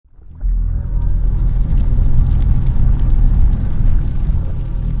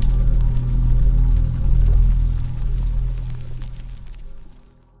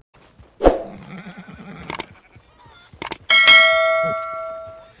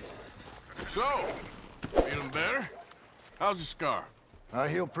So, feeling better? How's the scar? I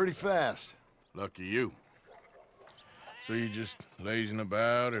heal pretty fast. Lucky you. So you just lazing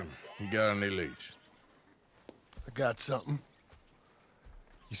about, or you got any leads? I got something.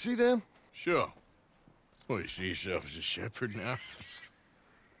 You see them? Sure. Well, you see yourself as a shepherd now?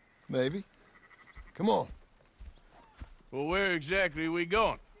 Maybe. Come on. Well, where exactly are we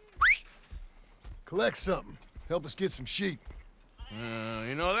going? Collect something. Help us get some sheep.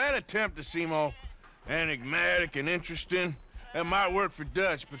 You know, that attempt to seem all enigmatic and interesting, that might work for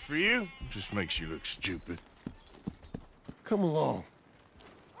Dutch, but for you, it just makes you look stupid. Come along.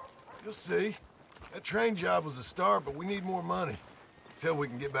 You'll see. That train job was a start, but we need more money. Till we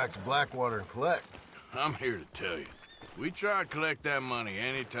can get back to Blackwater and collect. I'm here to tell you, we try to collect that money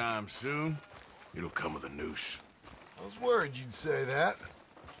anytime soon, it'll come with a noose. I was worried you'd say that.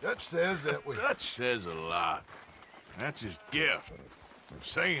 Dutch says that we... Dutch says a lot. That's his gift.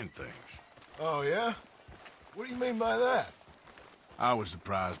 Saying things. Oh, yeah? What do you mean by that? I was the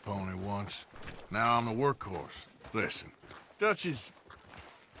prize pony once. Now I'm the workhorse. Listen, Dutch is...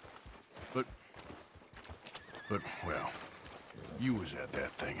 But, well, you was at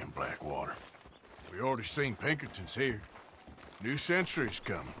that thing in Blackwater. We already seen Pinkertons here. New century's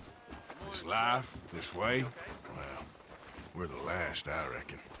coming. This life, this way, well, we're the last, I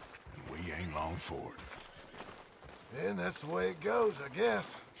reckon. And we ain't long for it. Then that's the way it goes, I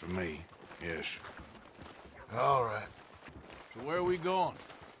guess. For me, yes. All right. So where are we going?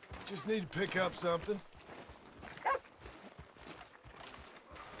 Just need to pick up something.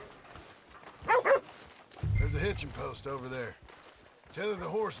 There's a hitching post over there. Tether the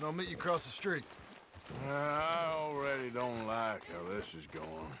horse and I'll meet you across the street. I already don't like how this is going.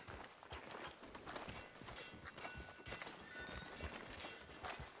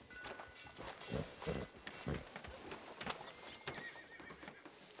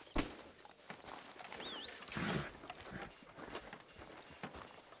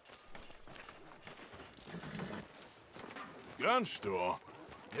 Gun store?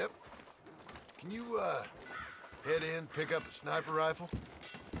 Yep. Can you, head in, pick up a sniper rifle?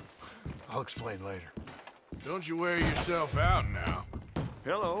 I'll explain later. Don't you wear yourself out now.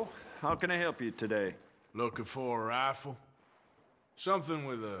 Hello. How can I help you today? Looking for a rifle? Something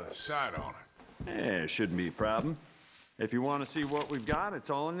with a sight on it. Yeah, shouldn't be a problem. If you want to see what we've got,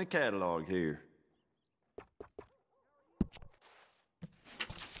 it's all in the catalog here.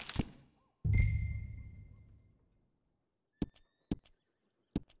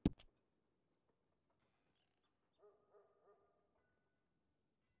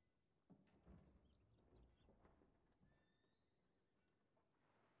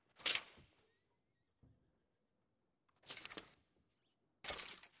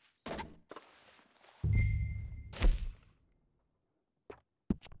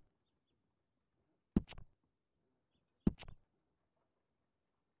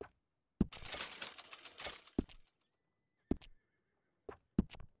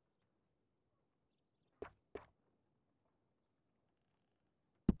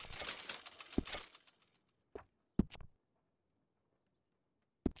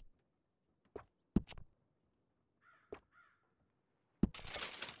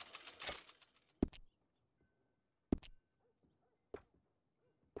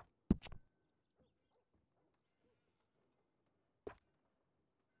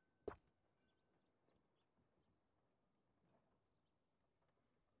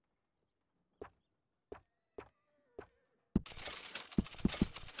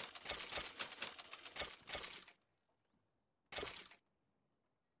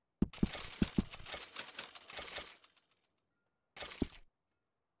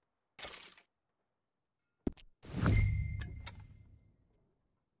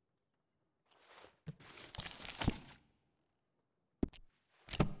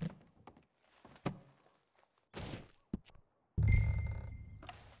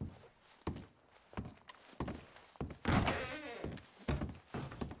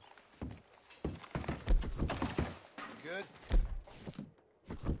 Good?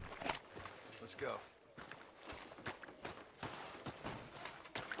 Let's go.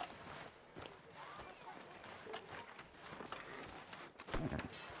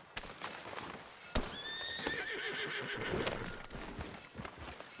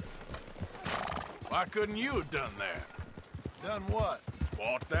 Why couldn't you have done that? Done what?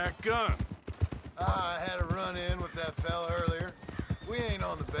 Bought that gun. I had a run-in with that fella earlier. We ain't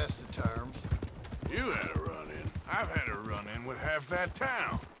on the best of terms. You had a run-in. I've had a run-in with half that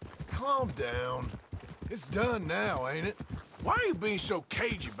town. Calm down. It's done now, ain't it? Why are you being so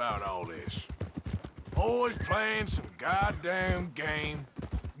cagey about all this? Always playing some goddamn game.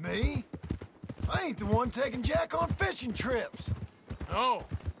 Me? I ain't the one taking Jack on fishing trips. No,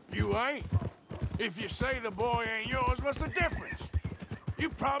 you ain't. If you say the boy ain't yours, what's the difference? You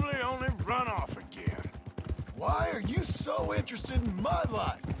probably only run off again. Why are you so interested in my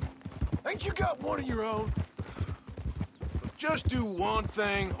life? Ain't you got one of your own? Just do one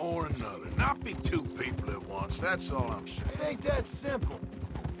thing or another. Not be two people at once, that's all I'm saying. It ain't that simple.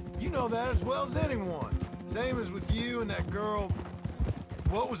 You know that as well as anyone. Same as with you and that girl...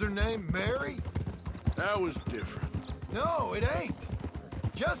 What was her name? Mary? That was different. No, it ain't.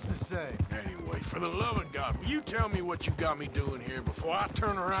 Just the same. Anyway, for the love of God, will you tell me what you got me doing here before I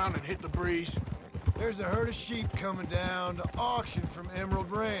turn around and hit the breeze? There's a herd of sheep coming down to auction from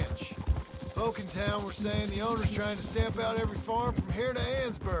Emerald Ranch. Folk in town were saying the owner's trying to stamp out every farm from here to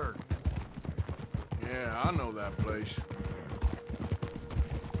Ansburg. Yeah, I know that place.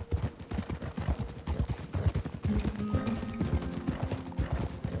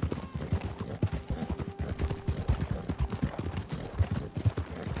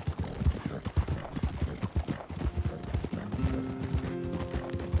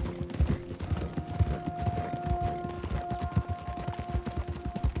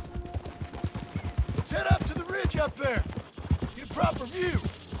 Let's head up to the ridge up there. Get a proper view.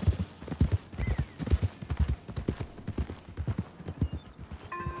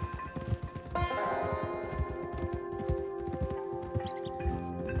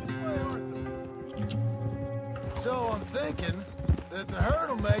 So I'm thinking that the herd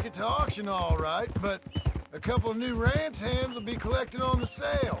will make it to auction all right, but a couple of new ranch hands will be collected on the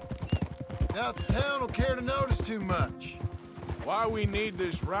sale. Doubt the town will care to notice too much. Why we need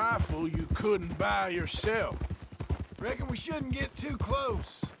this rifle you couldn't buy yourself? Reckon we shouldn't get too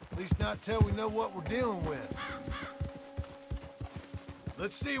close. At least not till we know what we're dealing with.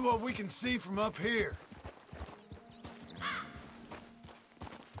 Let's see what we can see from up here.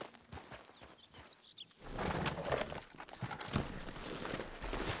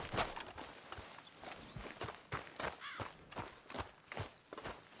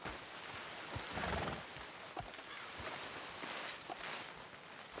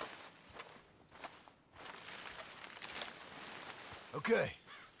 Okay,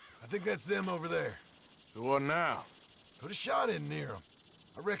 I think that's them over there. So what now? Put a shot in near them.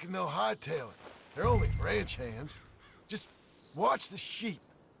 I reckon they'll hightail it. They're only ranch hands. Just watch the sheep.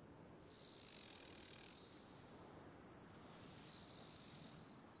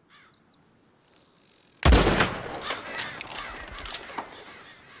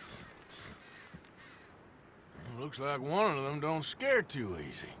 Looks like one of them don't scare too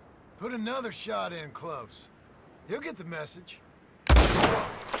easy. Put another shot in close. He'll get the message.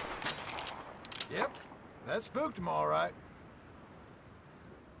 Yep, that spooked him all right.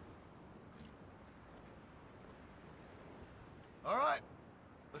 All right,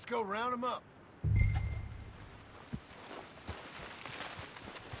 let's go round him up.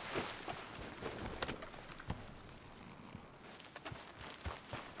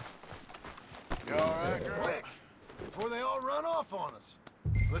 You all right, girl? Quick, before they all run off on us.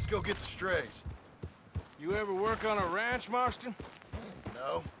 Let's go get the strays. You ever work on a ranch, Marston?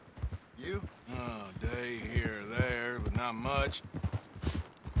 No. You? Oh, day here or there, but not much.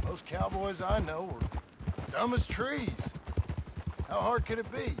 Most cowboys I know are dumb as trees. How hard could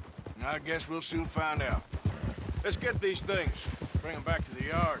it be? I guess we'll soon find out. Let's get these things. Bring them back to the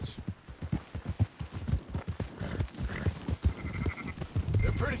yards.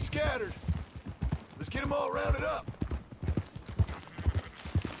 They're pretty scattered. Let's get them all rounded up.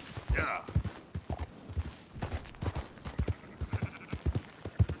 Yeah.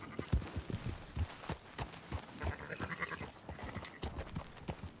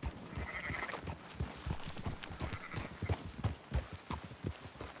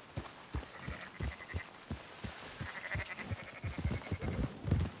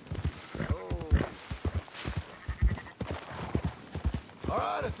 All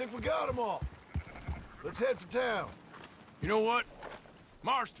right, I think we got them all. Let's head for town. You know what?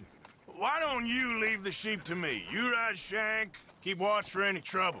 Marston, why don't you leave the sheep to me? You ride Shank, keep watch for any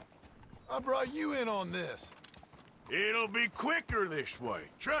trouble. I brought you in on this. It'll be quicker this way,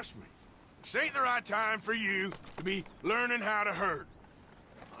 trust me. This ain't the right time for you to be learning how to herd.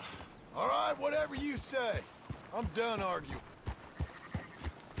 All right, whatever you say. I'm done arguing.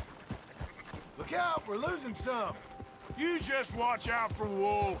 Look out, we're losing some. You just watch out for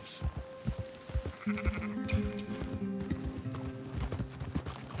wolves. Easy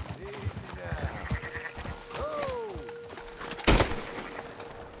now. Oh!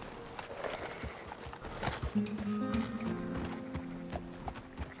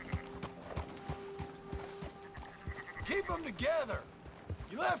 Keep them together.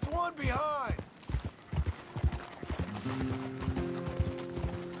 You left one behind.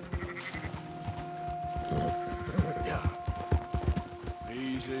 Yeah.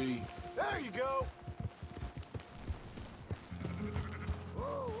 Easy. There you go. Whoa,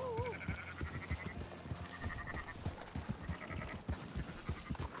 whoa, whoa.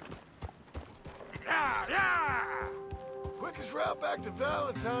 Yeah, yeah! Quickest route back to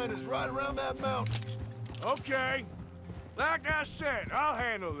Valentine is right around that mountain. Okay. Like I said, I'll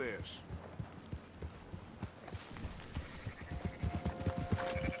handle this.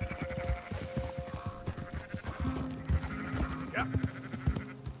 Yep.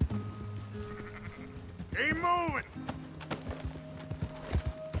 Keep moving.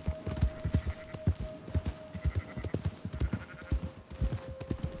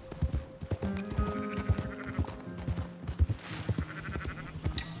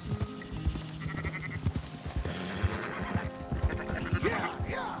 Yeah,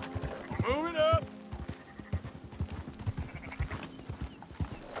 yeah. Move it up.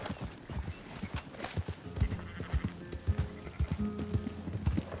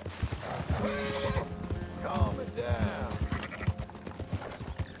 Calm it down.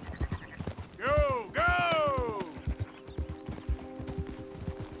 Go, go!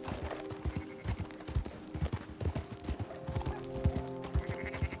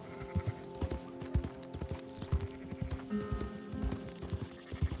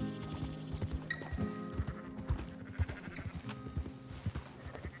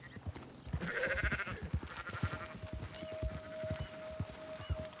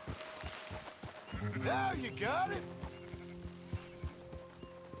 Now you got it.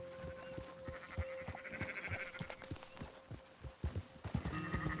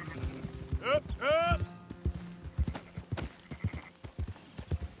 Up, up!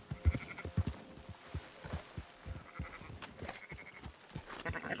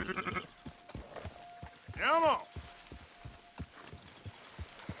 Come on!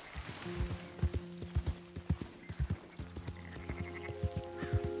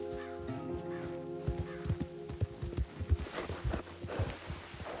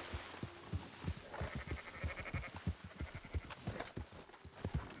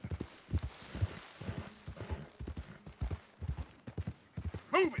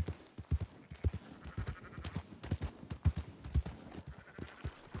 Move it!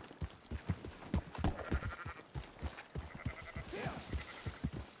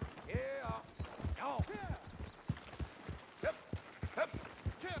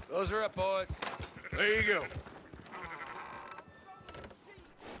 Those are up, boys. There you go.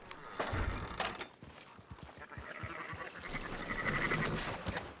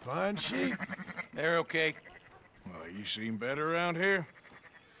 Fine sheep. They're okay. Well, you seen better around here?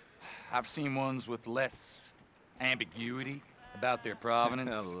 I've seen ones with less ambiguity about their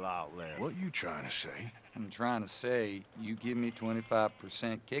provenance. A lot less. What you trying to say? I'm trying to say, you give me 25%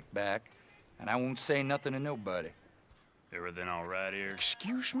 kickback, and I won't say nothing to nobody. Everything all right here?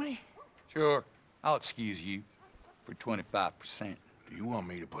 Excuse me? Sure, I'll excuse you for 25%. Do you want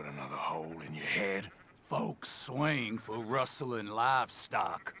me to put another hole in your head? Folks swing for rustling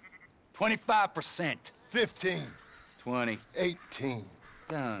livestock. 25%. 15. 20. 18.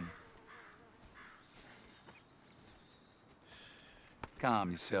 Done.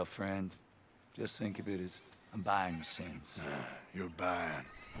 Calm yourself, friend. Just think of it as I'm buying your sins. You're buying.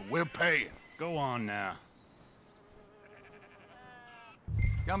 But we're paying. Go on now.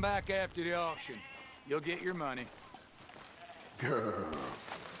 Come back after the auction. You'll get your money. Girl.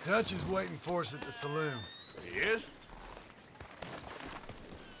 Dutch is waiting for us at the saloon. He is?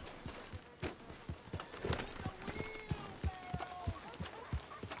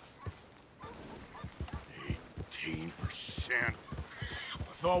 %.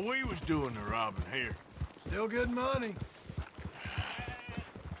 I thought we was doing the robbing here. Still good money.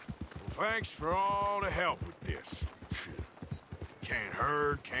 Well, thanks for all the help with this. Can't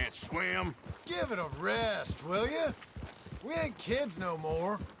herd, can't swim. Give it a rest, will ya? We ain't kids no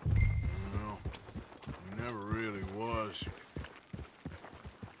more. No, we never really was.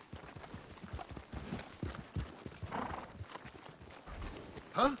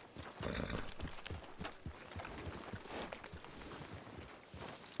 Huh?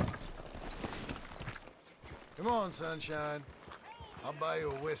 Come on, sunshine. I'll buy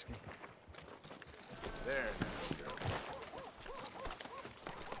you a whiskey. There, now, Joe.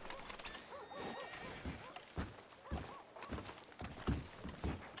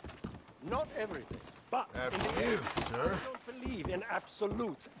 Not everything, but After you, sir. I don't believe in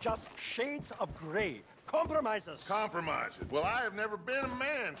absolutes, just shades of gray. Compromises. Compromises. Well, I have never been a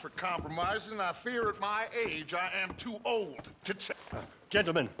man for compromises, and I fear at my age I am too old to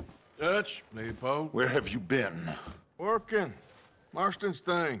Gentlemen, Dutch, Leopold. Where have you been? Working. Marston's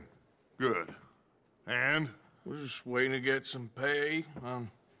thing. Good. And? We're just waiting to get some pay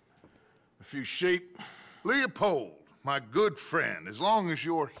on a few sheep. Leopold, my good friend, as long as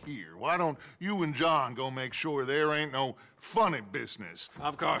you're here, why don't you and John go make sure there ain't no funny business?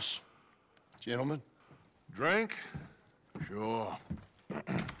 Of course. Gentlemen? Drink? Sure.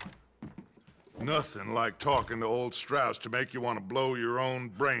 Nothing like talking to old Strauss to make you want to blow your own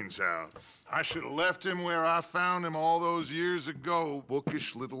brains out. I should have left him where I found him all those years ago.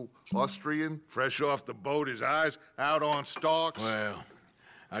 Bookish little Austrian, fresh off the boat, his eyes out on stalks. Well,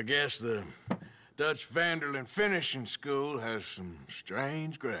 I guess the Dutch Vanderlyn Finishing School has some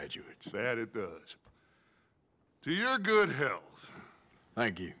strange graduates. That it does. To your good health.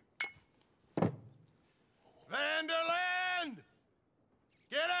 Thank you. Vanderland!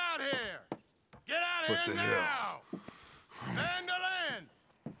 Get out here! Get out What here the now! hell? Vanderland!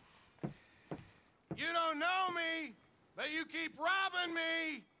 You don't know me, but you keep robbing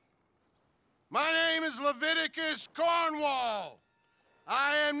me! My name is Leviticus Cornwall.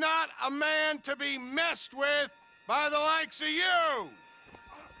 I am not a man to be messed with by the likes of you!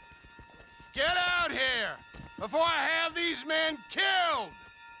 Get out here before I have these men killed!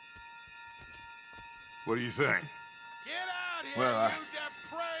 What do you think? Get out here, Well, you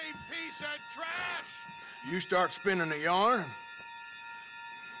depraved piece of trash! You start spinning a yarn.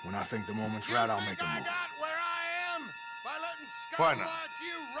 When I think the moment's right, I'll make a I move. got where I am by letting Why scum not? like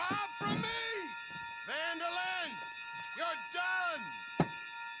you rob from me! Vanderlyn, you're done!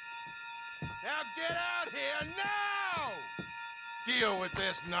 Now get out here now! Deal with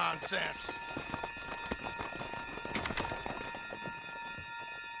this nonsense.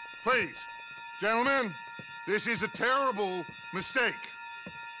 Please, gentlemen, this is a terrible mistake.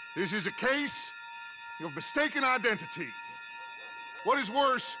 This is a case of mistaken identity. What is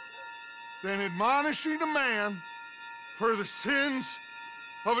worse than admonishing a man for the sins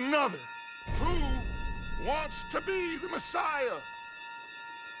of another who wants to be the Messiah?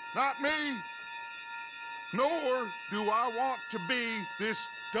 Not me, nor do I want to be this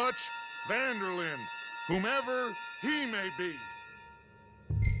Dutch Vanderlyn, whomever he may be.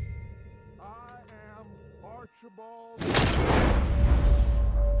 I am Archibald,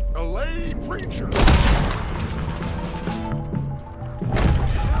 a lay preacher.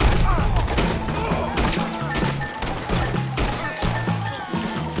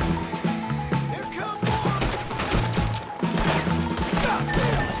 Here come more!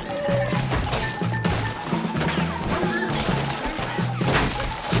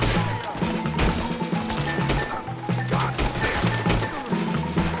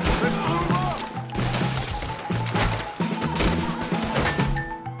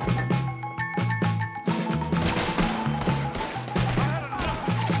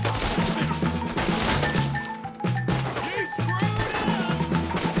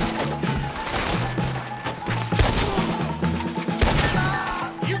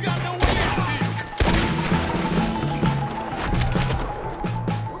 You got no way out here!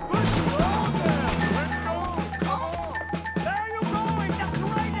 Let's go! Come on! Where are you going? That's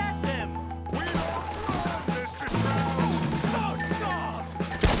right at them! We don't run, Mr. Strauss! Oh, God!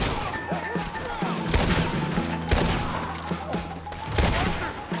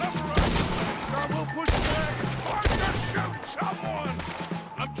 Now we'll push the wagon. Arthur, shoot someone!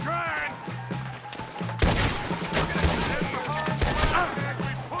 I'm trying. Get behind the wagon as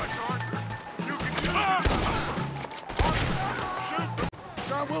we push, Arthur. You can use it. Arthur, shoot them.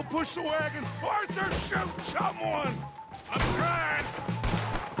 Now we'll push the wagon. Arthur, shoot someone! I'm trying.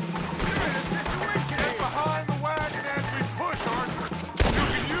 Get behind the wagon as we push, Arthur. You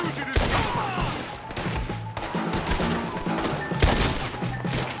can use it as cover.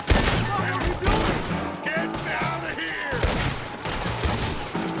 What are you doing? Get out of here!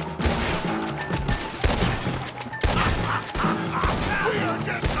 We are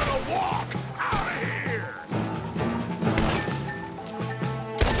just gonna walk out of here!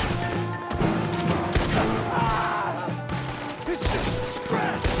 It's just a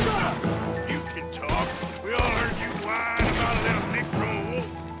scratch! Shut up! You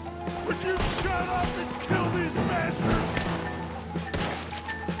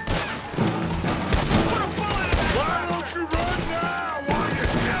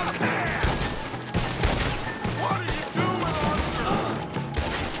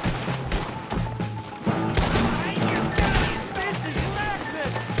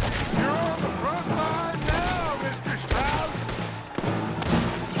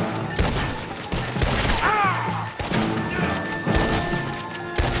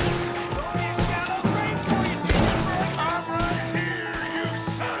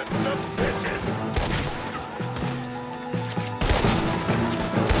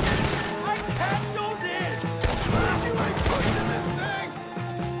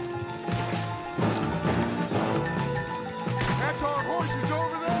He's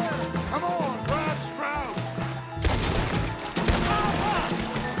over there! Come on, grab Strauss!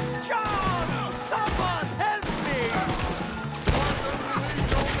 John! Someone help me!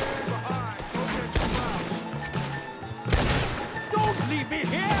 Don't leave me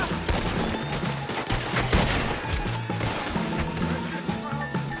here!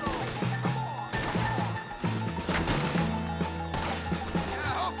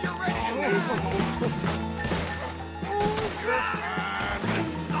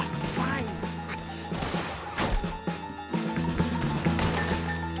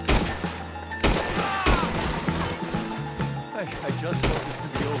 I just want this to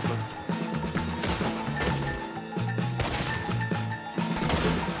be over.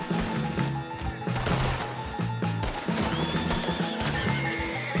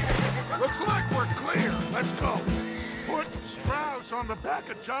 Looks like we're clear. Let's go. Put Strauss on the back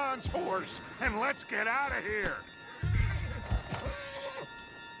of John's horse, and let's get out of here.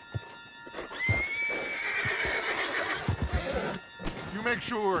 You make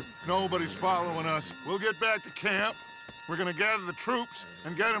sure nobody's following us. We'll get back to camp. We're gonna gather the troops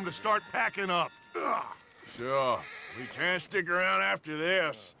and get them to start packing up. Ugh. Sure. We can't stick around after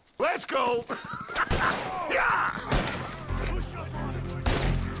this. Let's go! Yeah!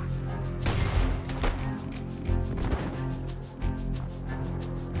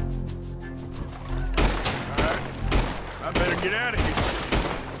 I better get out of here.